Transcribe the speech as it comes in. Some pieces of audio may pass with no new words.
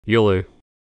Youliu.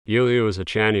 Youliu was a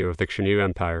Chanyu of the Xiongnu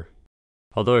Empire.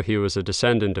 Although he was a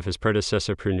descendant of his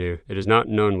predecessor Punu, it is not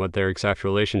known what their exact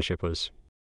relationship was.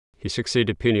 He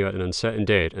succeeded Punu at an uncertain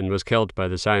date and was killed by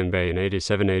the Xianbei in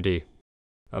 87 AD.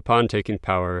 Upon taking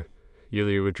power,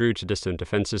 Youliu withdrew to distant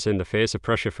defenses in the face of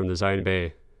pressure from the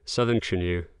Xianbei, Southern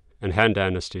Xiongnu, and Han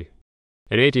Dynasty.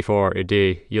 In 84 AD,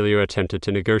 Youliu attempted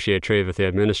to negotiate trade with the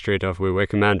Administrator of Wuwei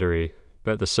Commandery,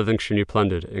 but the Southern Xiongnu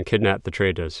plundered and kidnapped the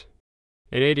traders.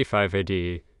 In 85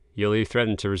 AD, Youliu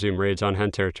threatened to resume raids on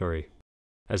Han territory.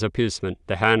 As appeasement,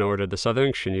 the Han ordered the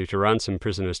Southern Xiongnu to ransom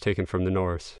prisoners taken from the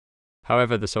north.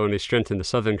 However, this only strengthened the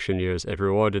Southern Xiongnu as it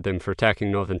rewarded them for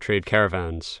attacking northern trade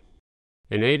caravans.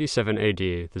 In 87 AD,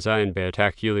 the Xianbei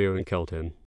attacked Youliu and killed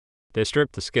him. They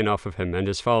stripped the skin off of him and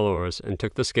his followers and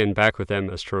took the skin back with them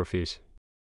as trophies.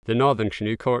 The Northern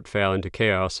Xiongnu court fell into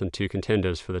chaos and two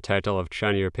contenders for the title of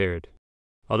Chanyu appeared.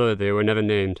 Although they were never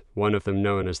named, one of them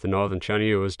known as the Northern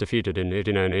Chanyu was defeated in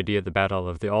 89 AD at the Battle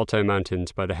of the Altai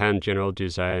Mountains by the Han general Dou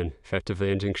Xian, effectively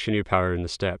ending Xiongnu power in the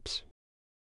steppes.